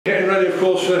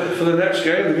course, for the next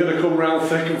game. They're going to come round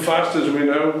thick and fast, as we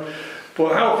know.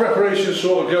 But how are preparations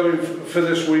sort of going for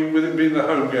this week, with it being the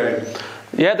home game?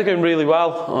 Yeah, they're going really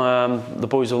well. The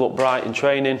boys have looked bright in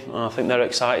training. I think they're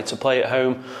excited to play at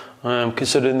home,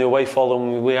 considering the away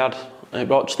following we had at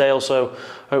Rochdale. So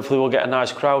hopefully we'll get a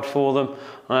nice crowd for them.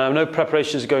 No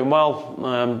preparations are going well.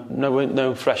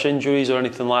 No fresh injuries or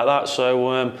anything like that.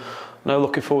 So no,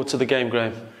 looking forward to the game,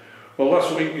 Graham. Well,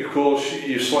 last week, of course,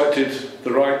 you selected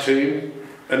the right team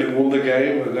and it won the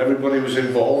game and everybody was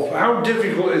involved. How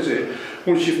difficult is it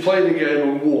once you've played a game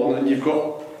and won and you've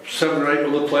got 7 or 8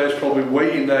 other players probably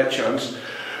waiting their chance,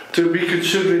 to be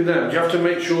considering them? You have to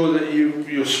make sure that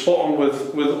you're spot on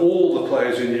with all the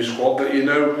players in your squad, that you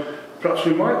know perhaps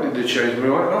we might need to change, we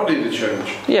might not need to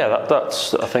change. Yeah,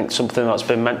 that's I think something that's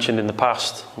been mentioned in the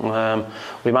past.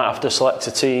 We might have to select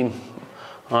a team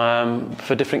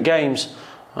for different games.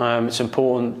 It's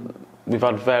important. We've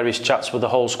had various chats with the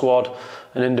whole squad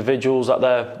and individuals that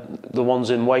they're the ones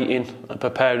in waiting and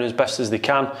preparing as best as they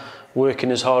can,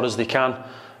 working as hard as they can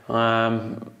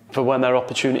for when their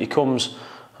opportunity comes.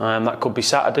 That could be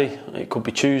Saturday, it could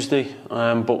be Tuesday,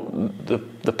 but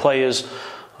the players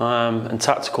and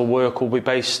tactical work will be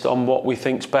based on what we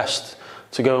think's best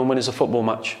to go and win as a football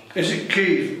match. Is it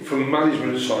key from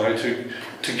management side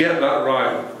to get that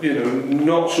right? You know,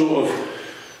 not sort of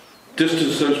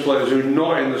distance those players who are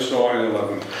not in the starting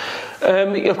 11?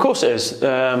 Of course it is.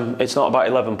 It's not about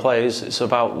 11 players, it's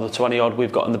about the 20 odd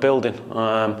we've got in the building.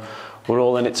 We're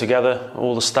all in it together,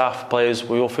 all the staff, players,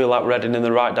 we all feel like we're heading in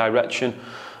the right direction.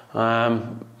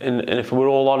 And if we're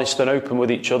all honest and open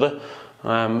with each other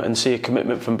and see a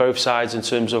commitment from both sides in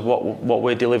terms of what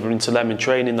we're delivering to them in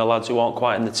training, the lads who aren't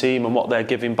quite in the team, and what they're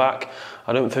giving back,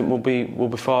 I don't think we'll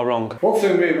be far wrong. One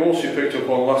thing me and Morsi picked up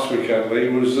on last weekend, Lee,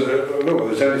 was I don't know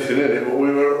if there's anything in it, but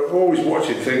we were always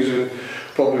watching things and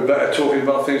probably better talking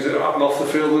about things that happen off the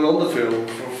field than on the field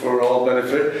for our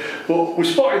benefit. But we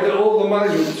spotted that all the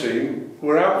management team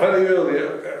were out very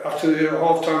early after the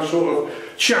half-time sort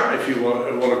of chat, if you want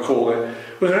to call it.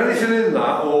 Was there anything in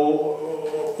that, or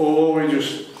were we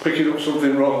just picking up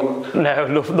something wrong? No,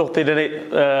 nothing in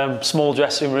it. Small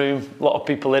dressing room, a lot of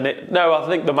people in it. No, I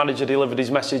think the manager delivered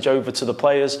his message over to the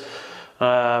players.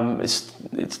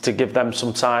 It's to give them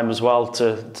some time as well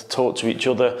to talk to each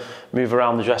other, move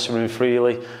around the dressing room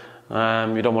freely.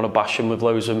 You don't want to bash them with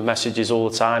loads of messages all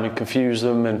the time and confuse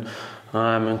them and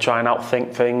try and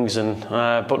outthink things.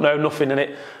 But no, nothing in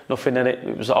it.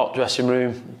 It was a hot dressing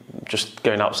room, just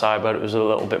going outside where it was a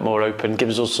little bit more open.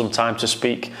 Gives us some time to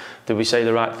speak. Did we say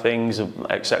the right things,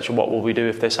 etc.? What will we do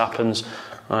if this happens?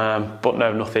 But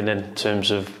no, nothing in terms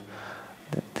of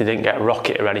they didn't get a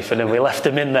rocket or anything and we left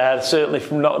them in there. Certainly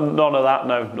from none of that,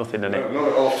 no, nothing in it. Not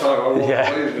at half time. I wasn't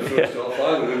playing in the first half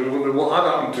either. We wondered what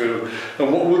had happened to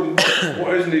them and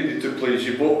what is needed to please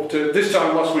you. But this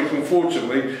time last week,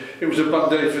 unfortunately, it was a bad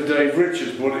day for Dave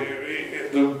Richards, but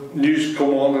the news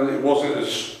come on and it wasn't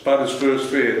as bad as first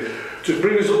feared. Just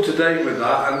bring us up to date with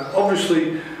that, and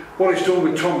obviously what he's done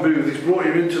with Tom Booth, he's brought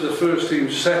him into the first team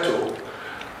setup.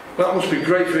 That must be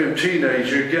great for him,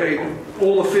 teenager, getting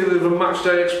all the feeling of a match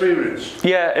day experience.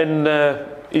 Yeah, and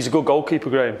he's a good goalkeeper,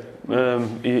 Graham.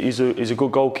 He's a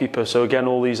good goalkeeper. So again,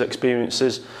 all these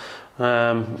experiences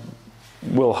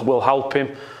will help him.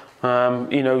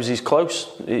 He knows he's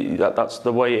close. That's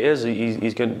the way it is.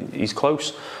 He's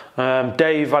close.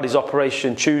 Dave had his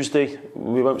operation Tuesday.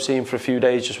 We won't see him for a few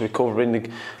days, just recovering the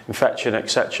infection,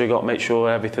 etc. Got to make sure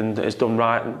everything is done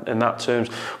right in that terms.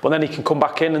 But then he can come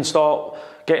back in and start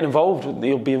getting involved.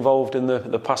 He'll be involved in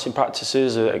the passing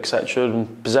practices, etc.,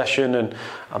 and possession. And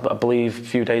I believe a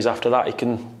few days after that, he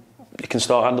can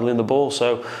start handling the ball.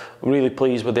 So I'm really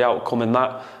pleased with the outcome in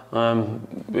that.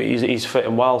 He's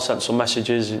fitting well, sent some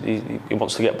messages. He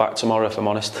wants to get back tomorrow, if I'm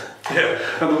honest. Yeah,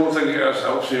 and the one thing that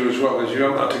helps you as well is you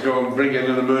haven't had to go and bring in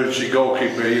an emergency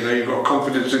goalkeeper. You know, you've got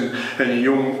confidence in a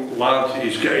young lad.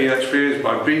 He's getting experience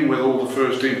by being with all the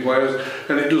first team players,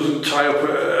 and it doesn't tie up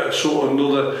a sort of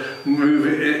another move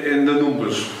in the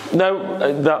numbers. No,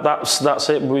 that's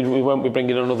it. We won't be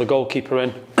bringing another goalkeeper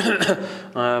in.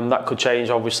 That could change,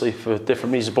 obviously, for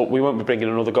different reasons, but we won't be bringing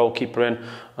another goalkeeper in.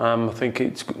 I think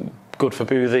it's good for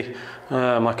Boothie.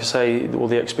 Like I say, all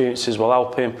the experiences will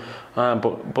help him.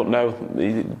 But no,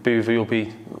 Boothie will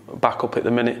be back up at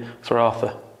the minute for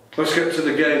Arthur. Let's get to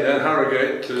the game then.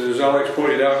 Harrogate, as Alex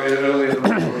pointed out earlier in the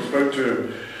morning when I spoke to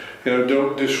him, you know,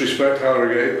 don't disrespect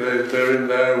Harrogate. They're in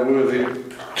there, a worthy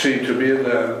team to be in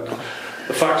there.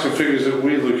 The facts and figures that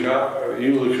we look at,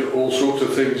 you look at all sorts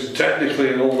of things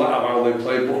technically and all that, how they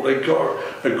play, but they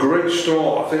got a great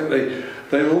start. I think they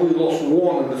They only lost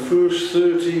one in the first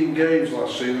 13 games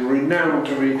last season, renowned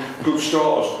to be good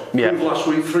starters. Yeah. Last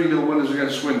week, 3-0 winners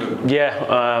against Swindon.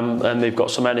 Yeah, and they've got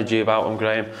some energy about them,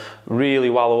 Graham. Really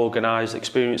well organised,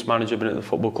 experienced manager, been at the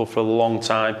football club for a long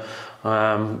time.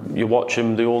 You watch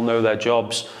them, they all know their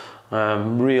jobs.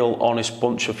 Real honest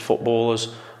bunch of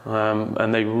footballers,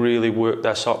 and they really work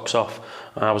their socks off.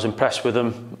 I was impressed with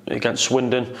them against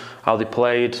Swindon, how they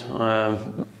played.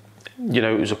 You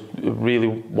know, it was a really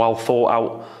well thought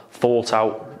out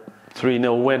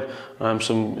 3-0 win.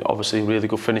 Some obviously really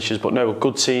good finishes, but no, a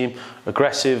good team,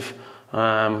 aggressive,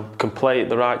 can play at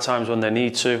the right times when they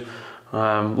need to.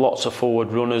 Lots of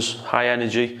forward runners, high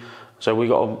energy. So we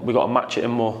got to match it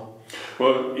in more.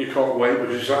 Well, you can't wait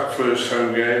because it's that first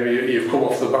home game. You've come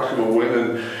off the back of a win,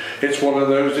 and it's one of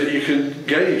those that you can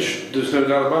gauge. There's no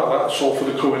doubt about that. It's all for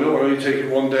the coming up. I know you take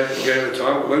it one game at a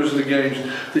time, but those are the games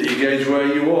that you gauge where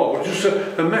you are. But just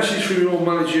a message for your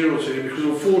managerial team, because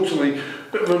unfortunately,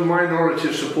 a bit of a minority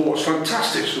of support, it's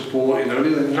fantastic support, you know,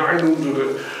 nearly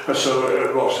 900 or so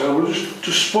at Ross Hill. We'll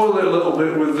just spoil it a little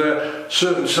bit with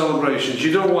certain celebrations.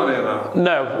 You don't want it now.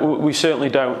 No, we certainly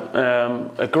don't.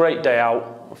 A great day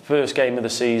out. First game of the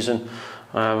season,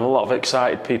 a lot of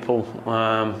excited people,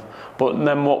 but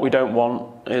then what we don't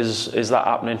want is that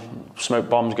happening, smoke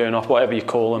bombs going off, whatever you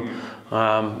call them.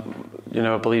 You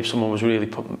know, I believe someone was really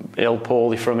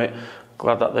poorly from it.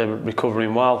 Glad that they're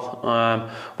recovering well,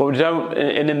 but we don't,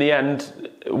 and in the end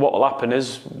what will happen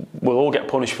is we'll all get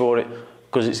punished for it,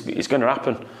 because it's going to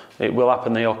happen. It will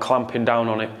happen. They are clamping down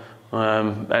on it,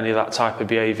 any of that type of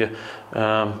behaviour.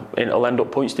 It'll end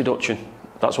up points deduction.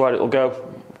 That's where it'll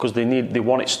go, because they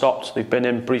want it stopped. They've been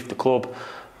in, briefed the club,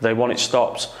 they want it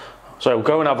stopped. So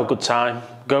go and have a good time,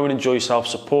 go and enjoy yourself,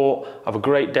 support, have a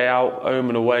great day out, home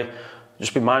and away.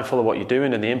 Just be mindful of what you're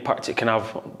doing and the impact it can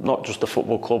have, not just the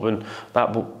football club and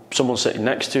that, but someone sitting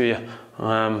next to you.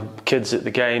 Kids at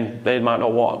the game, they might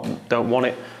not don't want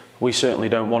it. We certainly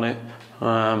don't want it.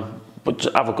 But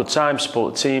have a good time,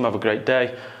 support the team, have a great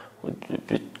day.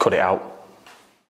 Cut it out.